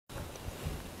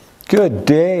Good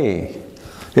day.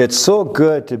 It's so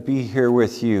good to be here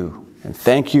with you. And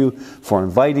thank you for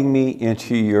inviting me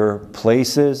into your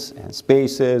places and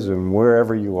spaces and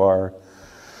wherever you are.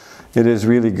 It is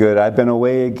really good. I've been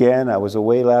away again. I was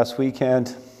away last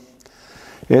weekend.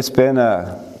 It's been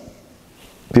a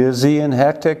busy and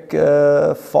hectic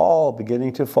fall,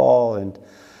 beginning to fall. And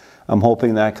I'm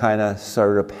hoping that kind of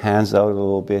sort of pans out a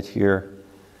little bit here.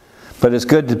 But it's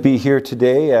good to be here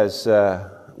today as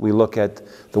we look at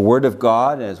the Word of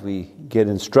God, as we get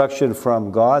instruction from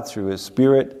God through His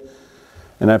Spirit.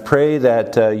 And I pray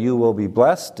that you will be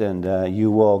blessed and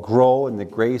you will grow in the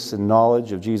grace and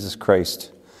knowledge of Jesus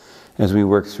Christ as we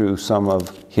work through some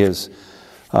of His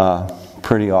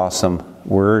pretty awesome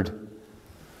Word.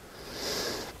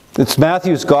 It's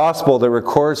Matthew's Gospel that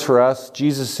records for us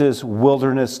Jesus'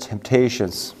 wilderness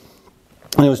temptations.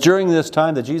 And it was during this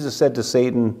time that Jesus said to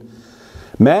Satan,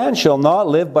 "Man shall not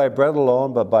live by bread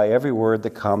alone, but by every word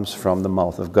that comes from the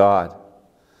mouth of God."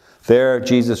 There,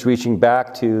 Jesus reaching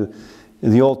back to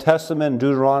the Old Testament,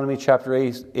 Deuteronomy chapter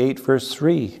 8, verse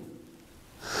 3.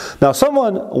 Now,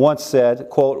 someone once said,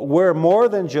 quote, "We're more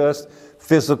than just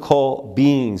physical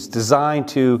beings designed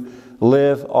to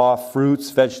live off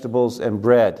fruits, vegetables, and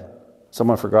bread."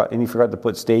 Someone forgot, and he forgot to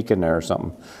put steak in there or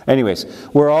something. Anyways,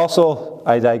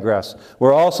 I digress.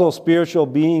 We're also spiritual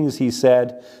beings, he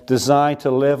said, designed to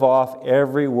live off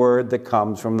every word that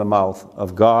comes from the mouth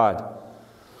of God.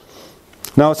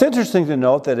 Now, it's interesting to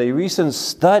note that a recent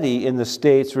study in the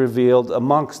States revealed,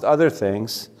 amongst other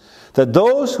things, that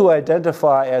those who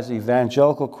identify as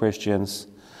evangelical Christians,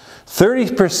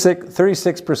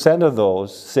 36% of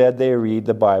those said they read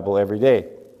the Bible every day.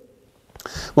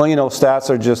 Well, you know,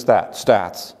 stats are just that,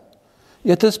 stats.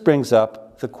 Yet this brings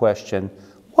up the question,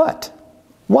 what?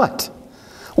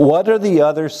 What are the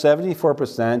other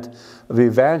 74% of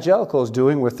evangelicals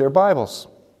doing with their Bibles?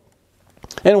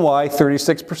 And why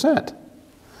 36%?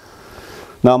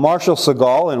 Now, Marshall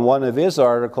Segal, in one of his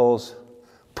articles,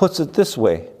 puts it this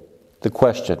way, the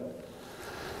question.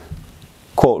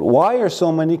 Quote, "Why are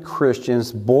so many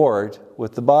Christians bored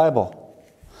with the Bible?"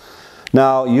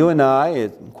 Now, you and I,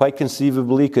 quite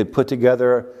conceivably, could put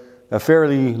together a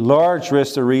fairly large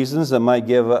list of reasons that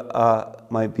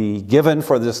might be given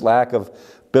for this lack of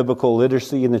biblical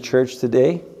literacy in the church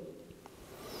today.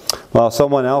 Well,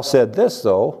 someone else said this,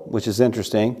 though, which is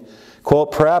interesting.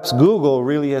 Quote, "Perhaps Google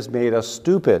really has made us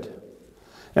stupid,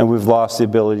 and we've lost the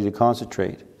ability to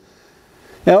concentrate."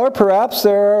 Or perhaps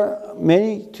there are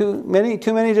too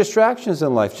many distractions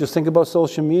in life. Just think about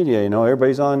social media. You know,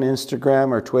 everybody's on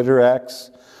Instagram or Twitter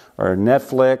X or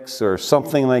Netflix or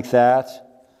something like that.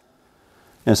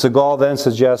 And Segal then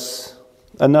suggests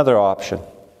another option.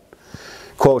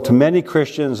 Quote, "Many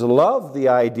Christians love the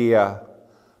idea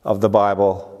of the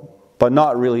Bible, but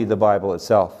not really the Bible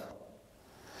itself."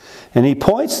 And he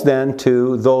points then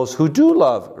to those who do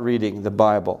love reading the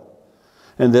Bible.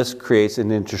 And this creates an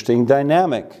interesting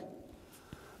dynamic.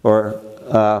 Or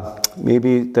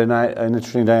maybe an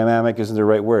interesting dynamic isn't the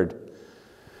right word.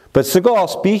 But Segal,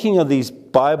 speaking of these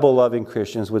Bible-loving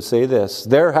Christians, would say this: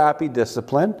 their happy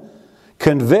discipline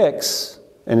convicts,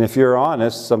 and if you're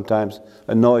honest, sometimes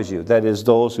annoys you. That is,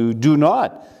 those who do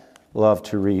not love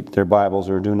to read their Bibles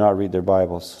or do not read their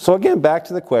Bibles. So again, back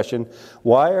to the question,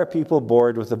 why are people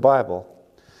bored with the Bible?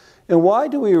 And why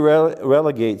do we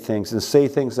relegate things and say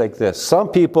things like this? Some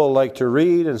people like to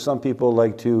read and some people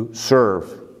like to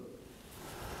serve.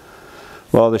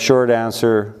 Well, the short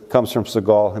answer comes from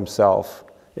Segal himself,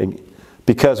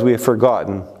 because we have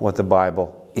forgotten what the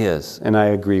Bible is. And I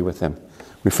agree with him.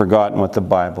 We've forgotten what the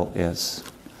Bible is.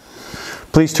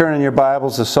 Please turn in your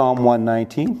Bibles to Psalm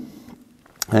 119.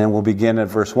 And we'll begin at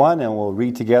verse 1 and we'll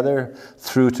read together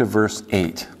through to verse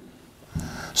 8.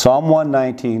 Psalm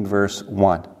 119, verse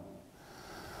 1.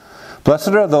 "Blessed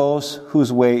are those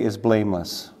whose way is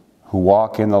blameless, who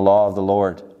walk in the law of the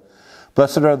Lord.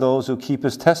 Blessed are those who keep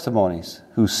His testimonies,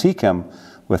 who seek Him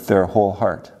with their whole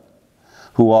heart,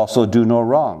 who also do no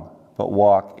wrong, but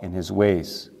walk in His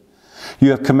ways.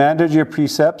 You have commanded your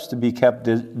precepts to be kept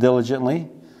diligently.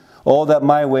 Oh, that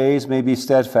my ways may be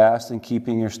steadfast in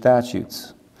keeping your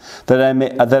statutes,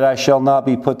 that I shall not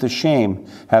be put to shame,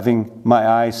 having my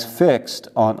eyes fixed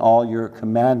on all your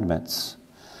commandments.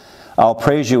 I'll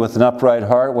praise you with an upright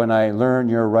heart when I learn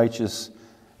your righteous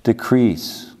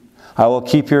decrees. I will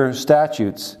keep your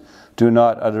statutes. Do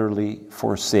not utterly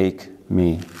forsake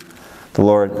me." The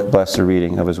Lord bless the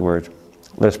reading of His word.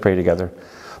 Let's pray together.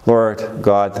 Lord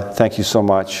God, thank you so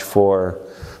much for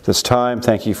this time.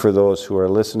 Thank you for those who are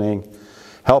listening.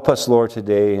 Help us, Lord,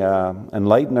 today.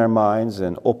 Enlighten our minds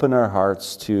and open our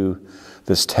hearts to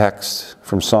this text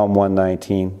from Psalm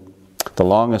 119. The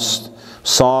longest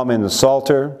psalm in the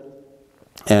Psalter,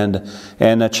 and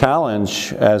a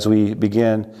challenge as we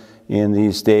begin in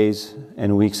these days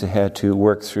and weeks ahead to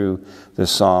work through this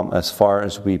psalm as far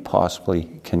as we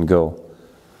possibly can go.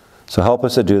 So help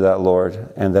us to do that,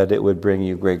 Lord, and that it would bring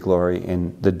you great glory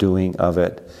in the doing of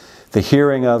it, the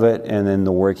hearing of it, and then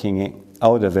the working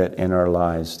out of it in our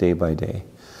lives day by day.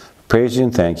 Praise you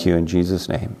and thank you in Jesus'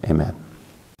 name. Amen.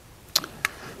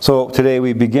 So today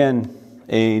we begin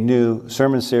a new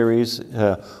sermon series,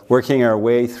 working our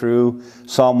way through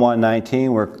Psalm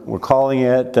 119. We're calling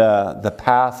it The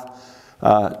Path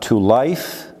to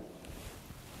Life.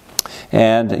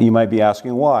 And you might be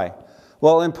asking why.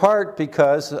 Well, in part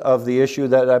because of the issue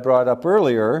that I brought up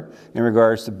earlier in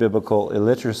regards to biblical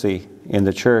illiteracy in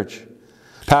the church.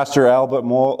 Pastor Albert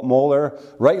Mohler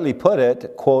rightly put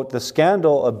it, quote, "The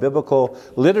scandal of biblical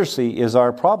literacy is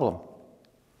our problem."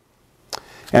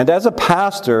 And as a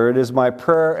pastor, it is my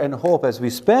prayer and hope as we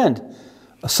spend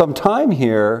some time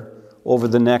here over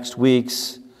the next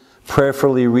weeks,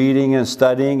 prayerfully reading and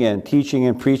studying and teaching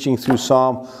and preaching through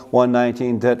Psalm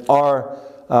 119, that our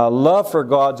love for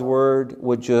God's Word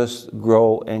would just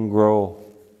grow and grow.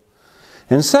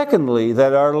 And secondly,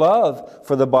 that our love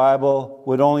for the Bible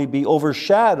would only be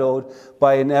overshadowed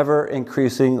by an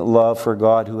ever-increasing love for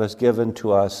God who has given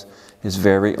to us His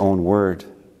very own Word.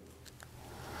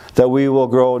 That we will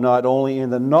grow not only in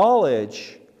the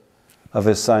knowledge of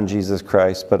His Son, Jesus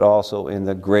Christ, but also in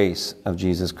the grace of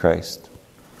Jesus Christ.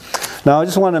 Now, I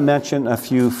just want to mention a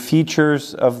few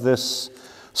features of this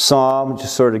psalm,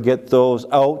 just sort of get those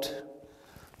out,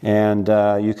 and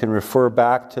you can refer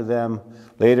back to them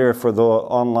later for the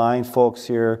online folks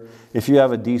here. If you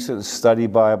have a decent study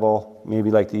Bible, maybe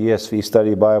like the ESV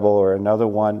Study Bible or another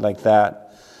one like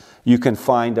that, you can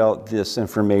find out this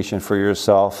information for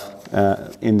yourself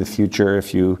in the future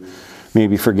if you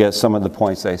maybe forget some of the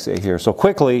points I say here. So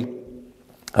quickly,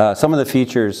 some of the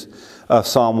features of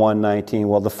Psalm 119.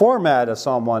 Well, the format of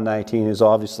Psalm 119 is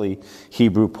obviously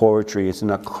Hebrew poetry. It's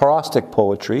an acrostic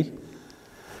poetry.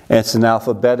 And it's an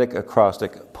alphabetic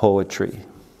acrostic poetry.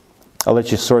 I'll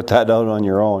let you sort that out on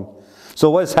your own.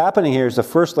 So what's happening here is the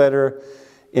first letter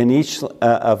in each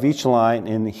line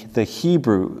in the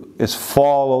Hebrew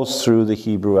follows through the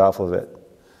Hebrew alphabet.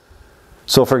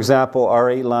 So for example, our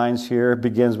 8 lines here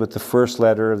begins with the first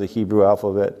letter of the Hebrew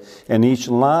alphabet. And each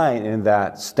line in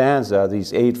that stanza,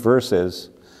 these 8 verses,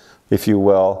 if you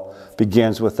will,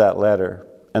 begins with that letter.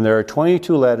 And there are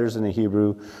 22 letters in the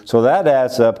Hebrew, so that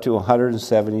adds up to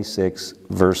 176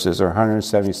 verses or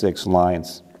 176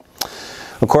 lines.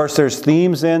 Of course, there's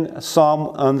themes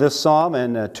on this psalm,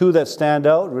 and 2 that stand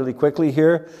out really quickly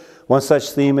here. One such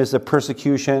theme is the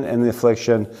persecution and the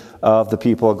affliction of the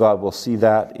people of God. We'll see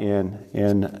that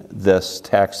in this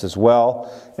text as well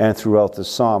and throughout the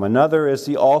psalm. Another is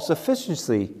the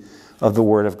all-sufficiency of the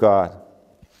Word of God.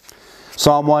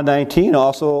 Psalm 119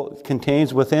 also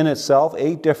contains within itself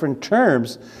 8 different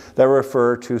terms that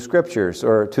refer to Scriptures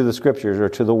or to the Scriptures or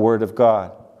to the Word of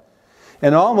God.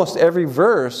 And almost every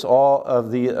verse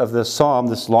of this psalm,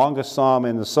 this longest psalm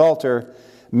in the Psalter,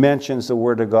 mentions the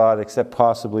Word of God, except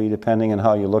possibly, depending on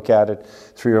how you look at it,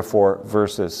 3 or 4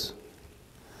 verses.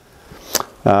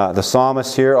 The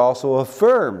psalmist here also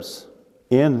affirms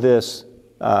in this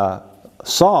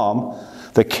psalm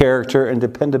the character and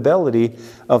dependability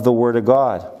of the Word of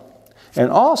God.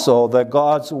 And also that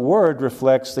God's Word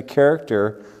reflects the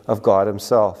character of God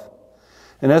Himself.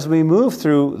 And as we move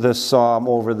through this psalm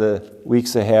over the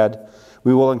weeks ahead,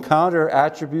 we will encounter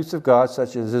attributes of God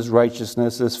such as His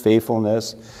righteousness, His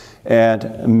faithfulness,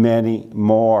 and many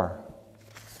more.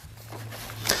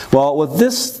 Well, with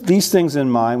these things in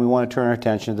mind, we want to turn our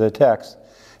attention to the text.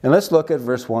 And let's look at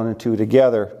verse 1 and 2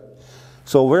 together.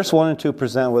 So verse 1 and 2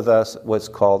 present with us what's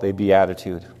called a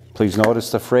beatitude. Please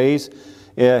notice the phrase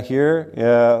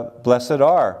here, blessed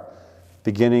are,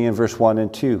 beginning in verse 1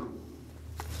 and 2.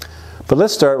 But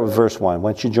let's start with verse 1.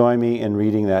 Why don't you join me in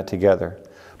reading that together?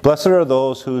 Blessed are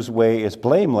those whose way is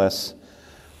blameless,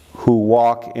 who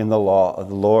walk in the law of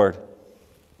the Lord.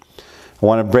 I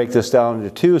want to break this down into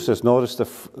 2, so notice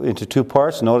into 2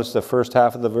 parts. Notice the first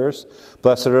half of the verse.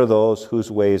 Blessed are those whose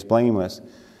way is blameless.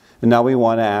 And now we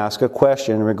want to ask a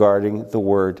question regarding the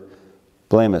word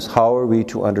blameless. How are we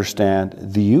to understand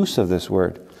the use of this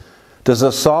word? Does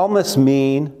the psalmist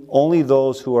mean only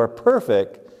those who are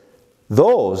perfect?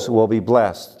 Those will be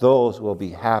blessed. Those will be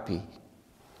happy.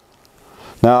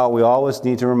 Now, we always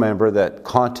need to remember that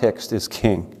context is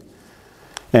king.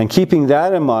 And keeping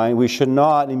that in mind, we should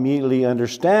not immediately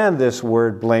understand this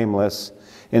word blameless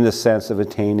in the sense of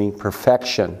attaining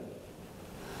perfection.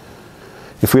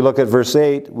 If we look at verse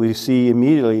 8, we see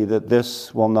immediately that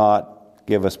this will not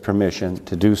give us permission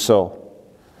to do so.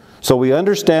 So we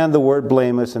understand the word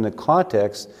blameless in the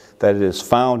context that it is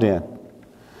found in.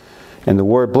 And the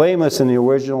word blameless in the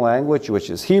original language, which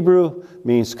is Hebrew,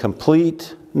 means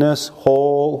completeness,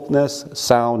 wholeness,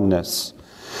 soundness.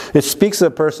 It speaks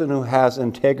of a person who has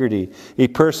integrity, a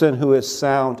person who is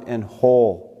sound and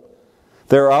whole.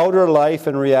 Their outer life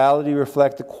and reality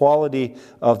reflect the quality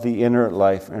of the inner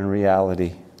life and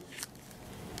reality.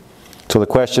 So the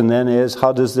question then is,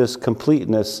 how does this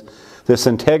completeness, this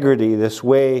integrity, this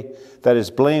way that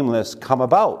is blameless come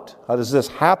about? How does this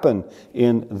happen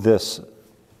in this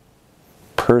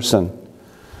person?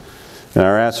 And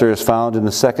our answer is found in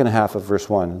the second half of verse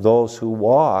 1. Those who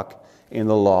walk in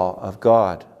the law of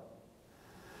God.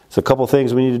 So a couple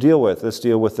things we need to deal with. Let's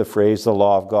deal with the phrase, the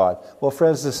law of God. Well,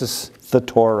 friends, this is the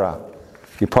Torah.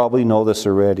 You probably know this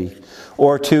already.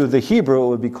 Or to the Hebrew, it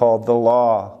would be called the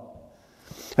law.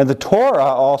 And the Torah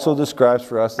also describes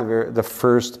for us the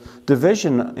first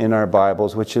division in our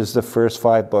Bibles, which is the first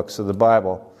 5 books of the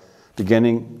Bible,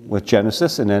 beginning with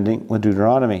Genesis and ending with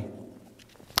Deuteronomy.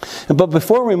 But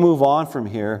before we move on from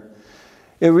here,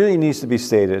 it really needs to be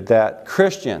stated that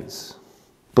Christians,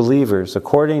 believers,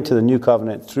 according to the new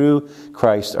covenant through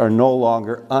Christ, are no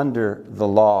longer under the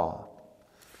law.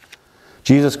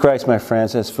 Jesus Christ, my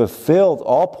friends, has fulfilled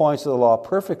all points of the law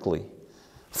perfectly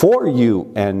for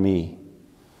you and me.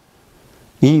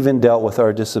 He even dealt with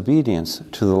our disobedience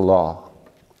to the law.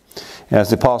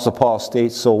 As the Apostle Paul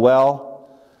states so well,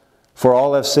 for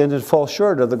all have sinned and fall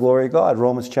short of the glory of God.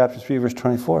 Romans chapter 3, verse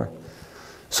 24.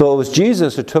 So it was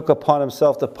Jesus who took upon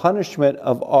himself the punishment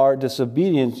of our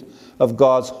disobedience of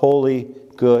God's holy,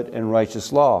 good, and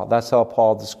righteous law. That's how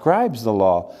Paul describes the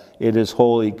law. It is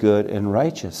holy, good, and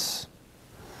righteous.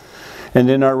 And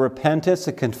in our repentance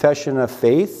and confession of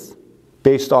faith,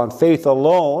 based on faith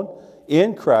alone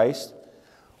in Christ,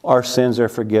 our sins are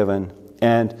forgiven,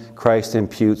 and Christ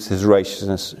imputes his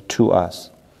righteousness to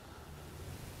us.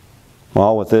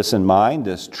 Well, with this in mind,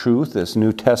 this truth, this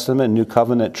New Testament, New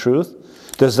Covenant truth,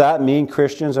 does that mean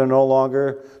Christians are no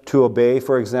longer to obey,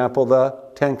 for example, the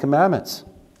 10 Commandments?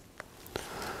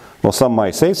 Well, some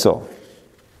might say so,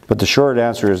 but the short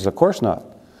answer is, of course not.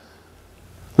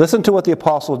 Listen to what the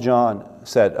Apostle John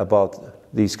said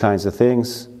about these kinds of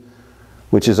things,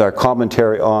 which is our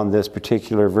commentary on this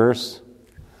particular verse.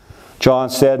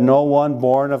 John said, "No one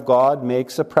born of God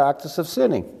makes a practice of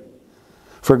sinning.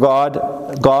 For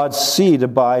God's seed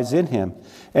abides in him,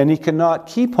 and he cannot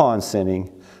keep on sinning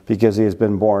because he has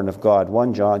been born of God."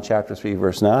 1 John chapter 3,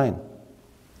 verse 9.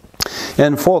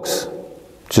 And folks,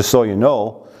 just so you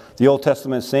know, the Old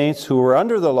Testament saints who were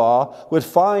under the law would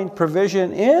find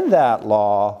provision in that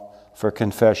law for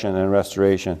confession and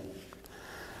restoration.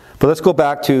 But let's go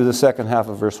back to the second half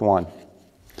of verse 1.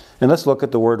 And let's look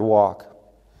at the word walk.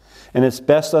 And it's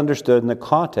best understood in the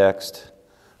context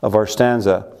of our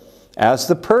stanza as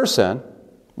the person,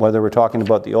 whether we're talking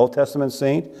about the Old Testament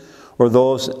saint or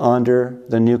those under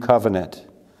the New Covenant,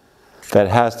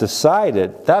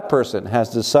 that person has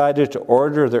decided to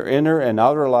order their inner and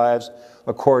outer lives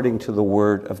according to the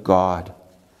Word of God.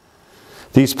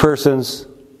 These persons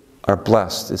are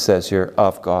blessed, it says here,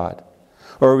 of God.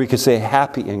 Or we could say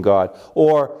happy in God.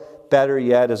 Or better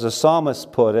yet, as the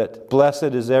psalmist put it, blessed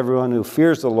is everyone who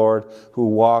fears the Lord, who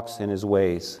walks in his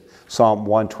ways. Psalm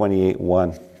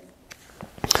 128:1.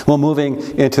 Well,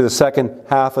 moving into the second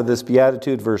half of this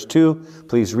beatitude, verse 2,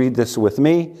 please read this with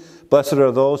me. Blessed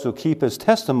are those who keep his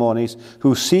testimonies,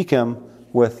 who seek him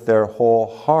with their whole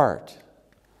heart.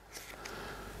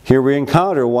 Here we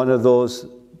encounter one of those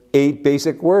 8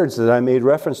 basic words that I made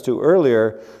reference to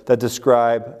earlier that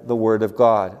describe the Word of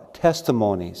God.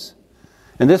 Testimonies.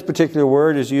 And this particular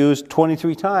word is used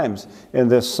 23 times in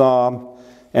this psalm,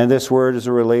 and this word is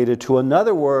related to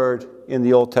another word in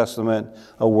the Old Testament,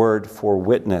 a word for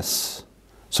witness.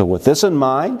 So with this in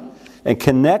mind, and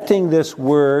connecting this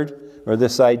word or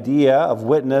this idea of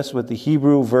witness with the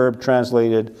Hebrew verb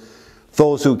translated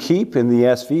those who keep in the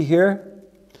ESV here,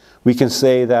 we can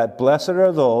say that blessed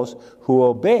are those who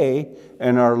obey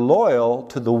and are loyal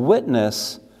to the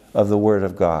witness of the Word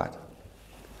of God.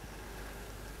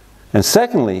 And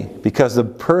secondly, because the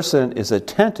person is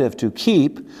attentive to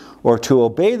keep or to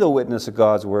obey the witness of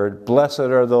God's Word, blessed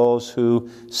are those who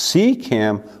seek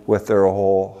him with their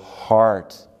whole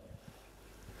heart.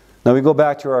 Now we go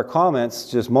back to our comments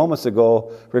just moments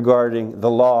ago regarding the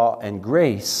law and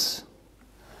grace.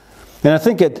 And I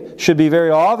think it should be very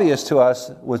obvious to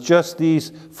us with just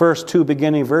these first 2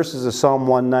 beginning verses of Psalm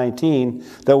 119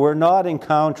 that we're not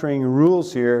encountering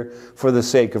rules here for the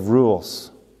sake of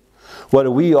rules.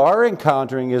 What we are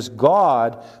encountering is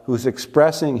God who's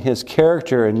expressing his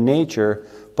character and nature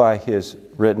by his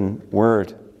written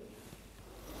word.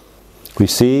 We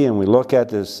see and we look at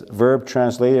this verb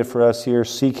translated for us here,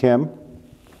 seek Him.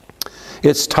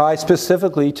 It's tied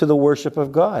specifically to the worship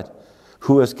of God,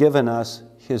 who has given us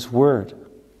His word.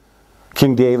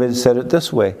 King David said it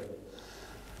this way,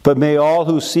 "But may all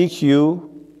who seek you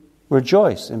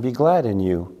rejoice and be glad in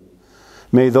you.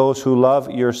 May those who love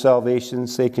your salvation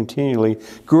say continually,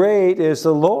 'Great is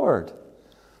the Lord.'"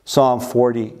 Psalm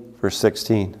 40, verse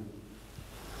 16.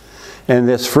 And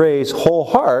this phrase, whole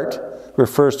heart,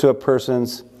 refers to a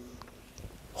person's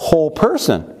whole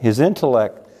person, his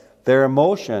intellect, their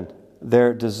emotion,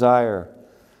 their desire.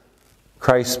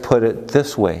 Christ put it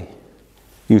this way,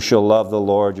 "You shall love the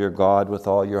Lord your God with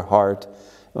all your heart,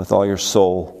 with all your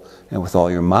soul, and with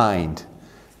all your mind."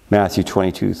 Matthew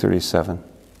 22:37.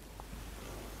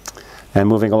 And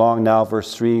moving along now,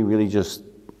 verse 3 really just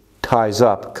ties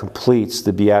up, completes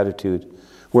the Beatitude,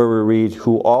 where we read,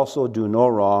 "Who also do no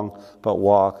wrong, but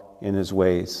walk in His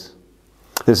ways."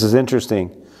 This is interesting,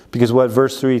 because what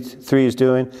verse 3 is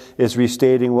doing is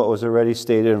restating what was already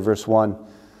stated in verse 1.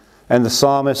 And the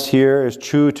psalmist here is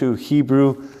true to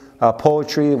Hebrew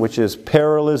poetry, which is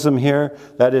parallelism here.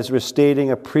 That is restating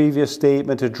a previous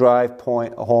statement to drive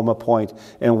home a point.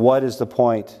 And what is the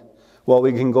point? Well,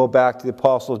 we can go back to the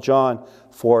Apostle John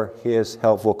for his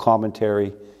helpful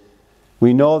commentary.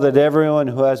 We know that everyone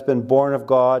who has been born of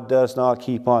God does not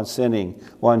keep on sinning.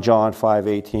 1 John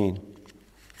 5:18.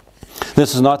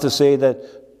 This is not to say that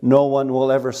no one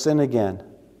will ever sin again.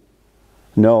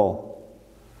 No.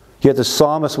 Yet the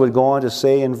psalmist would go on to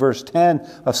say in verse 10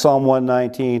 of Psalm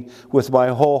 119, "With my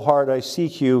whole heart I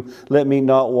seek you, let me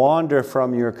not wander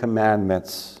from your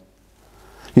commandments."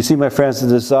 You see, my friends, the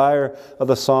desire of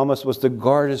the psalmist was to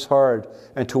guard his heart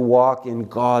and to walk in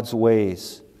God's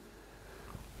ways.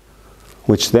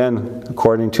 Which then,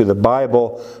 according to the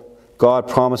Bible, God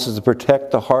promises to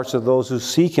protect the hearts of those who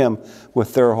seek Him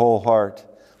with their whole heart.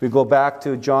 We go back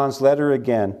to John's letter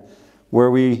again,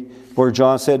 where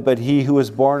John said, "But he who is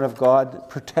born of God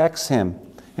protects him,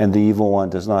 and the evil one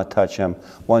does not touch him."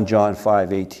 1 John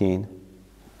 5:18.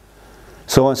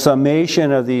 So in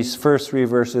summation of these first 3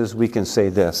 verses, we can say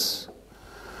this: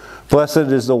 Blessed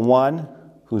is the one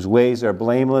whose ways are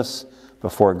blameless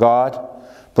before God.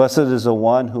 Blessed is the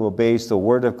one who obeys the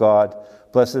word of God.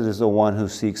 Blessed is the one who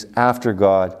seeks after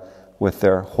God with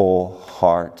their whole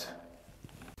heart.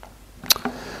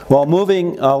 Well,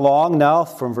 moving along now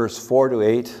from verse 4 to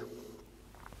 8,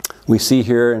 we see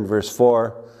here in verse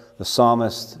 4, the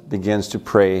psalmist begins to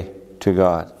pray to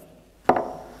God.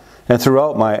 And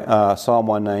throughout my Psalm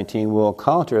 119, we'll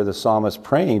encounter the psalmist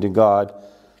praying to God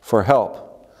for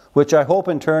help, which I hope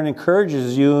in turn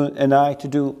encourages you and I to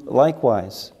do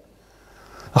likewise.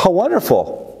 How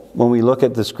wonderful when we look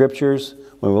at the Scriptures,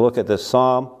 when we look at this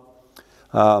psalm,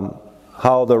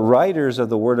 how the writers of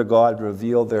the Word of God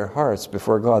reveal their hearts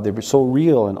before God. They were so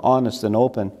real and honest and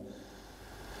open.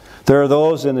 There are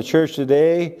those in the church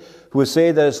today who would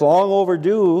say that it's long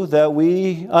overdue that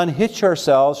we unhitch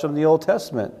ourselves from the Old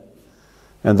Testament.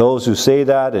 And those who say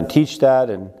that and teach that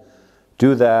and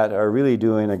do that are really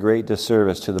doing a great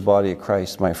disservice to the body of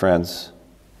Christ, my friends.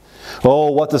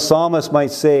 Oh, what the psalmist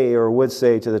might say or would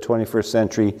say to the 21st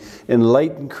century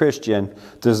enlightened Christian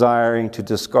desiring to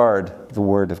discard the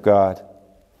Word of God.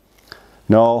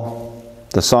 No,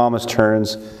 the psalmist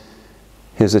turns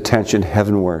his attention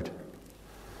heavenward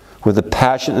with a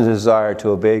passionate desire to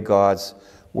obey God's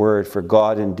Word. For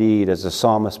God indeed, as the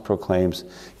psalmist proclaims,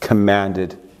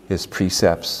 commanded His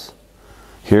precepts.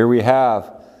 Here we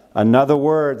have another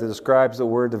word that describes the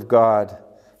Word of God,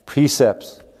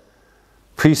 precepts.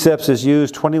 Precepts is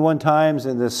used 21 times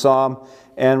in this psalm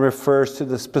and refers to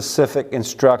the specific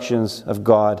instructions of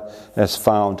God as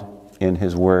found in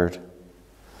His Word.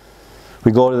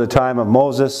 We go to the time of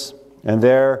Moses, and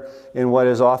there, in what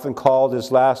is often called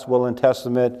his last will and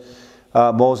testament,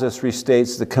 Moses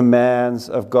restates the commands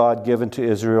of God given to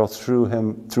Israel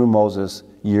through Moses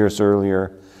years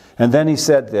earlier. And then he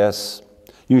said this: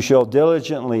 "You shall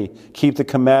diligently keep the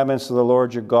commandments of the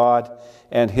Lord your God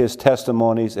and His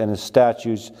testimonies and His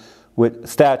statutes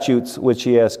which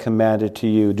He has commanded to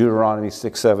you." Deuteronomy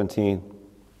 6:17.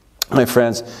 My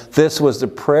friends, this was the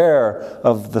prayer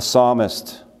of the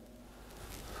psalmist,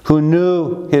 who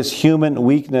knew his human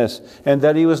weakness and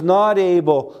that he was not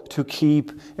able to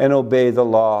keep and obey the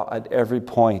law at every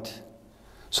point.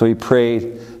 So he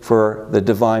prayed for the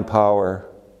divine power,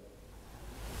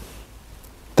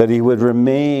 that he would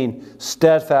remain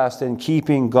steadfast in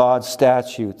keeping God's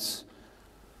statutes.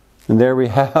 And there we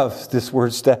have this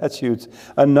word statutes,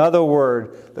 another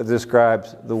word that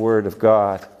describes the Word of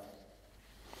God.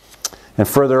 And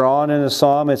further on in the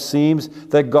psalm, it seems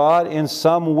that God in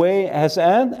some way has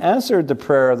answered the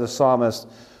prayer of the psalmist.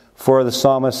 For the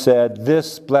psalmist said,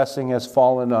 "This blessing has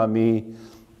fallen on me.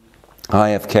 I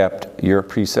have kept your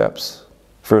precepts."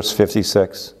 Verse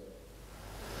 56.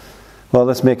 Well,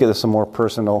 let's make it some more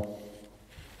personal.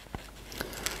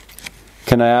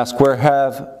 Can I ask, where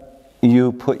have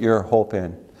you put your hope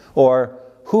in? Or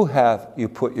who have you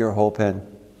put your hope in?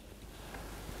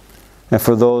 And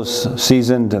for those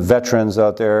seasoned veterans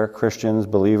out there, Christians,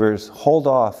 believers, hold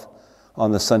off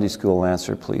on the Sunday school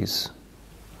answer, please.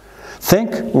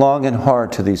 Think long and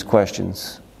hard to these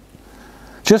questions.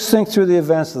 Just think through the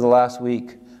events of the last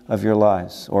week of your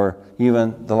lives, or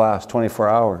even the last 24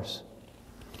 hours.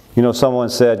 You know, someone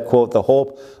said, quote, "The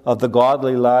hope of the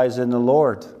godly lies in the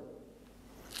Lord."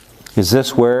 Is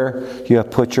this where you have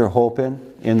put your hope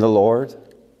in the Lord?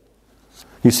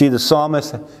 You see, the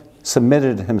psalmist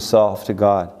submitted himself to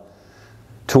God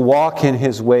to walk in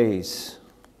His ways.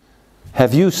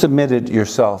 Have you submitted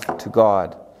yourself to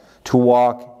God to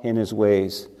walk in His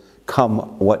ways, come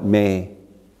what may?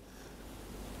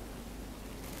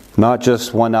 Not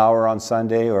just 1 hour on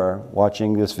Sunday, or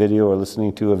watching this video, or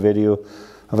listening to a video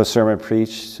of a sermon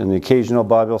preached, and the occasional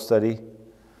Bible study.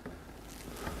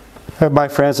 My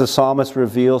friends, the psalmist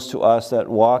reveals to us that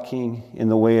walking in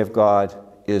the way of God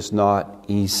is not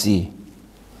easy.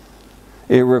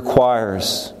 It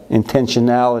requires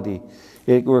intentionality.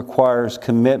 It requires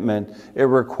commitment. It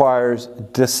requires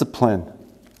discipline.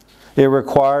 It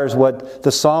requires what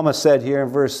the psalmist said here in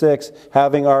verse 6,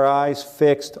 having our eyes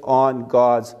fixed on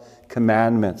God's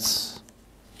commandments.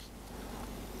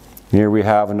 Here we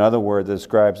have another word that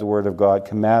describes the Word of God,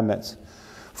 commandments.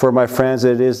 For my friends,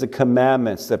 it is the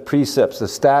commandments, the precepts, the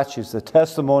statutes, the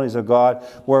testimonies of God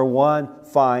where one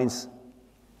finds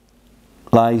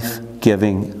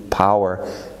life-giving power,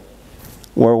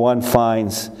 where one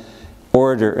finds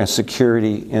order and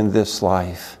security in this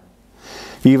life.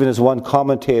 Even as one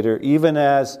commentator, even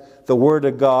as the Word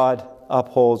of God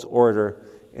upholds order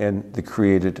in the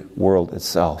created world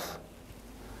itself.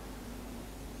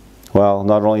 Well,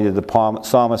 not only did the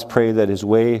psalmist pray that his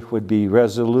way would be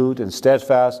resolute and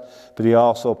steadfast, but he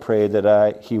also prayed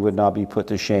that he would not be put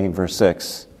to shame, verse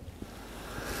 6.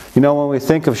 You know, when we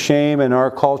think of shame in our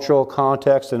cultural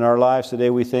context, in our lives today,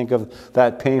 we think of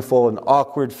that painful and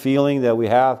awkward feeling that we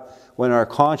have when our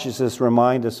consciences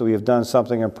remind us that we have done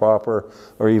something improper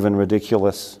or even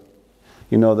ridiculous.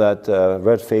 You know, that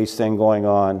red face thing going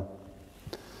on.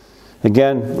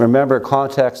 Again, remember,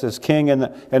 context is king,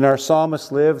 and our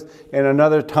psalmist lived in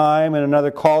another time, in another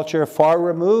culture, far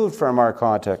removed from our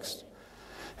context.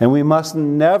 And we must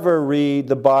never read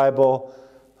the Bible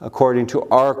according to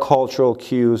our cultural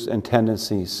cues and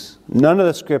tendencies. None of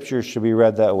the Scriptures should be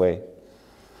read that way.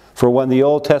 For when the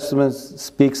Old Testament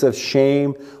speaks of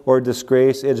shame or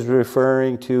disgrace, it is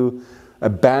referring to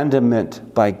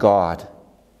abandonment by God,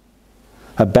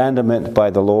 abandonment by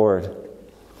the Lord,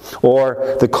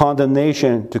 or the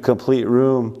condemnation to complete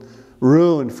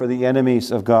ruin for the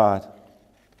enemies of God.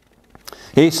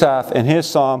 Asaph in his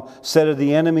psalm said of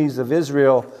the enemies of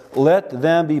Israel, "Let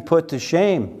them be put to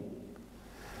shame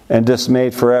and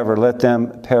dismayed forever. Let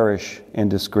them perish in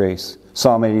disgrace."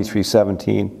 Psalm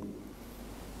 83:17.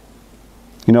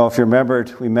 You know, if you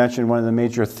remembered, we mentioned one of the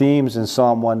major themes in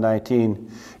Psalm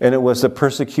 119, and it was the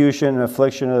persecution and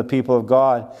affliction of the people of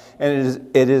God. And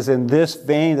it is in this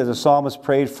vein that the psalmist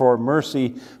prayed for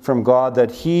mercy from God,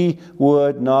 that he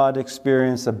would not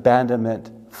experience abandonment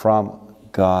from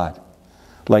God,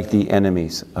 like the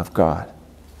enemies of God.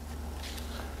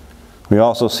 We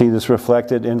also see this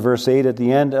reflected in verse 8 at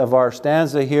the end of our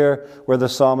stanza here, where the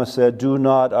psalmist said, "Do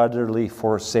not utterly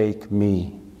forsake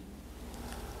me."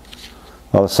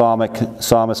 Well, the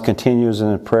psalmist continues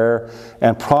in prayer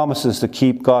and promises to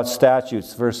keep God's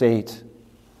statutes, verse 8.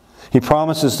 He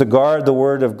promises to guard the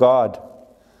Word of God,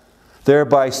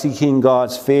 thereby seeking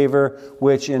God's favor,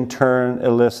 which in turn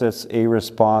elicits a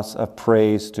response of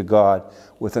praise to God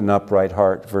with an upright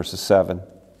heart, verses 7.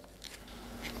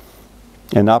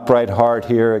 An upright heart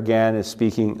here again is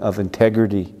speaking of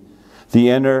integrity.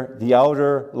 The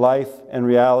outer life and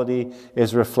reality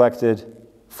is reflected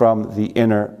from the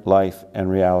inner life and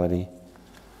reality.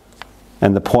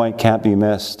 And the point can't be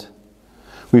missed.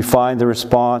 We find the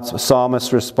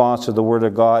psalmist's response to the Word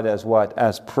of God as what?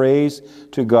 As praise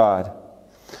to God.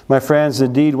 My friends,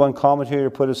 indeed, one commentator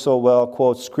put it so well,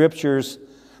 quote,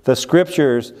 the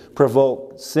Scriptures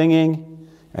provoke singing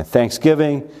and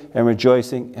thanksgiving and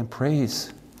rejoicing and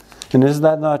praise. And is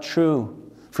that not true?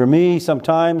 For me,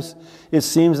 sometimes it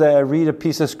seems that I read a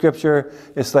piece of Scripture,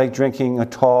 it's like drinking a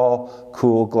tall,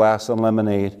 cool glass of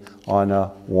lemonade on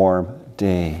a warm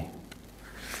day.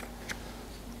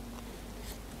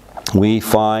 We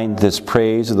find this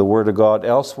praise of the Word of God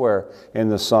elsewhere in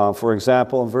the psalm. For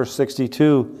example, in verse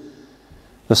 62,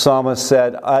 the psalmist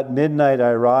said, "At midnight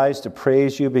I rise to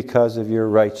praise you because of your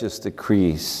righteous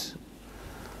decrees."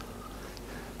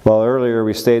 Well, earlier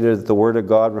we stated that the Word of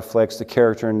God reflects the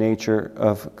character and nature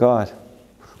of God.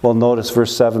 Well, notice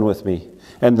verse 7 with me,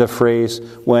 and the phrase,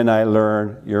 "when I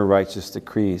learn your righteous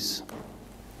decrees."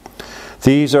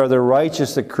 These are the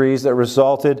righteous decrees that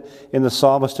resulted in the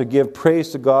psalmist to give praise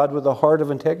to God with a heart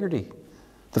of integrity.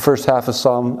 The first half of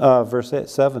Psalm verse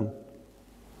 7.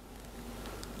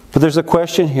 But there's a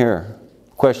question here,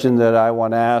 a question that I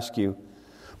want to ask you.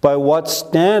 By what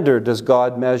standard does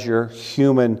God measure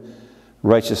human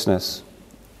righteousness?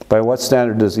 By what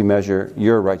standard does He measure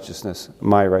your righteousness,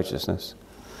 my righteousness?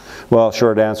 Well,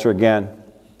 short answer again,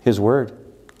 His Word.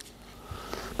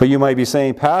 But you might be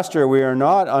saying, "Pastor, we are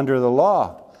not under the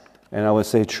law." And I would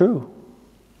say, true.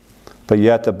 But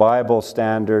yet the Bible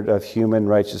standard of human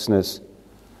righteousness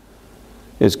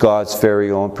is God's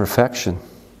very own perfection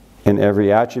in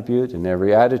every attribute, in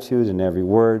every attitude, in every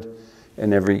word,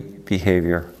 in every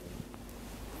behavior.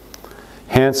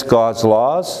 Hence, God's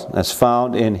laws, as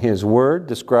found in His Word,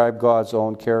 describe God's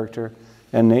own character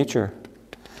and nature.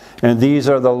 And these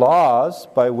are the laws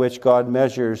by which God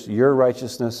measures your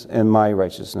righteousness and my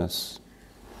righteousness.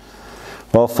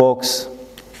 Well, folks,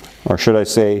 or should I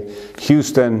say,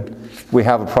 Houston, we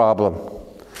have a problem.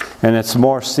 And it's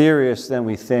more serious than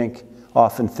we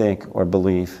often think or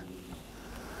believe.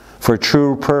 For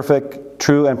true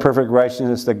and perfect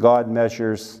righteousness that God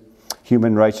measures,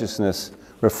 human righteousness,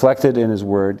 reflected in His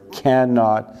Word,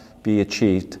 cannot be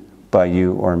achieved by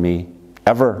you or me,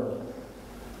 ever.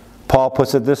 Paul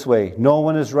puts it this way, "No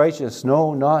one is righteous,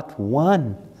 no, not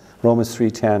one." Romans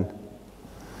 3:10.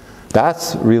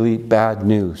 That's really bad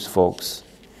news, folks.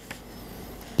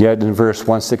 Yet in verse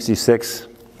 166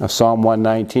 of Psalm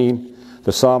 119,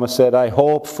 the psalmist said, "I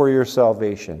hope for your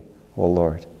salvation, O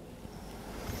Lord."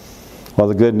 Well,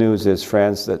 the good news is,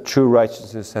 friends, that true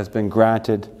righteousness has been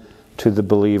granted to the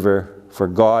believer, for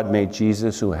God made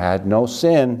Jesus, who had no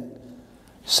sin,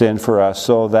 sin for us,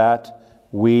 so that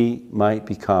we might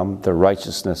become the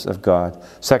righteousness of God.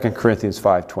 2 Corinthians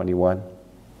 5:21.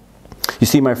 You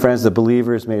see, my friends, the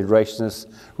believer is made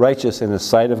righteous in the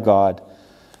sight of God,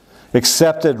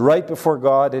 accepted right before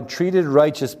God, and treated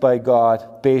righteous by God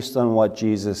based on what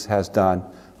Jesus has done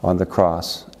on the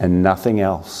cross, and nothing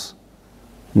else.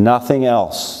 Nothing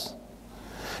else.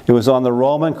 It was on the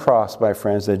Roman cross, my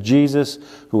friends, that Jesus,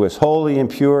 who was holy and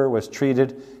pure, was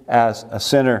treated as a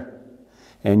sinner.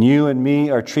 And you and me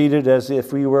are treated as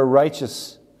if we were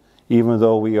righteous, even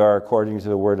though we are, according to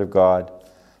the Word of God,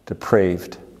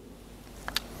 depraved.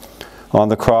 On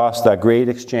the cross, that great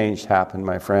exchange happened,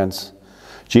 my friends.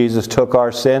 Jesus took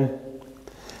our sin,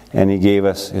 and He gave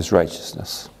us His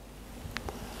righteousness.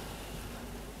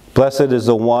 Blessed is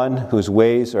the one whose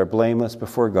ways are blameless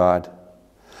before God.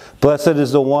 Blessed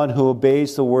is the one who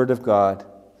obeys the Word of God.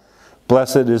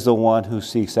 Blessed is the one who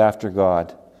seeks after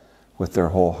God with their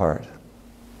whole heart.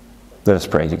 Let us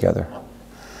pray together.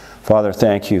 Father,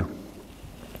 thank you.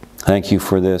 Thank you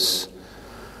for this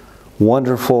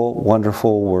wonderful,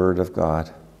 wonderful Word of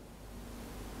God.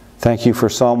 Thank you for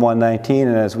Psalm 119.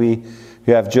 And as we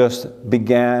have just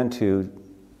began to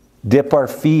dip our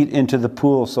feet into the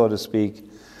pool, so to speak,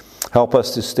 help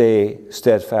us to stay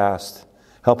steadfast.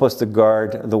 Help us to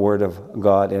guard the Word of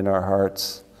God in our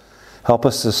hearts. Help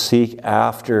us to seek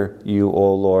after you,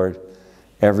 O Lord,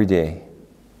 every day.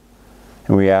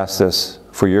 And we ask this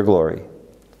for your glory.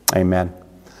 Amen.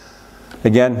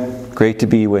 Again, great to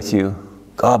be with you.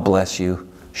 God bless you.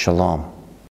 Shalom.